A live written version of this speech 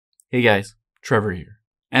Hey guys, Trevor here.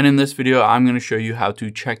 And in this video, I'm going to show you how to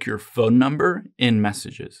check your phone number in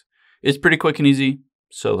Messages. It's pretty quick and easy,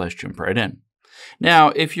 so let's jump right in.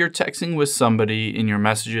 Now, if you're texting with somebody in your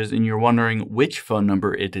Messages and you're wondering which phone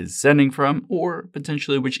number it is sending from, or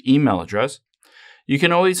potentially which email address, you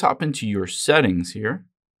can always hop into your settings here.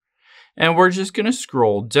 And we're just going to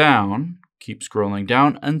scroll down, keep scrolling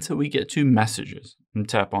down until we get to Messages, and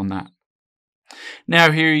tap on that.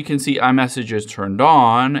 Now here you can see iMessage is turned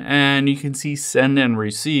on and you can see send and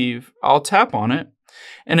receive. I'll tap on it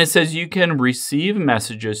and it says you can receive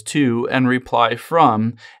messages to and reply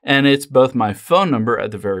from, and it's both my phone number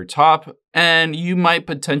at the very top, and you might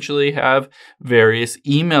potentially have various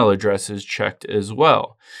email addresses checked as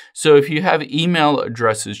well. So if you have email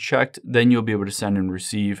addresses checked, then you'll be able to send and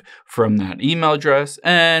receive from that email address,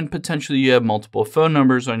 and potentially you have multiple phone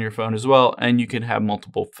numbers on your phone as well, and you can have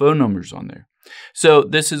multiple phone numbers on there. So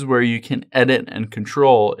this is where you can edit and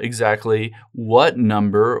control exactly what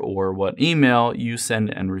number or what email you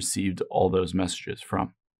send and received all those messages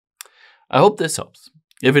from. I hope this helps.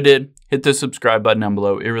 If it did, hit the subscribe button down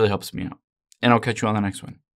below. It really helps me out. And I'll catch you on the next one.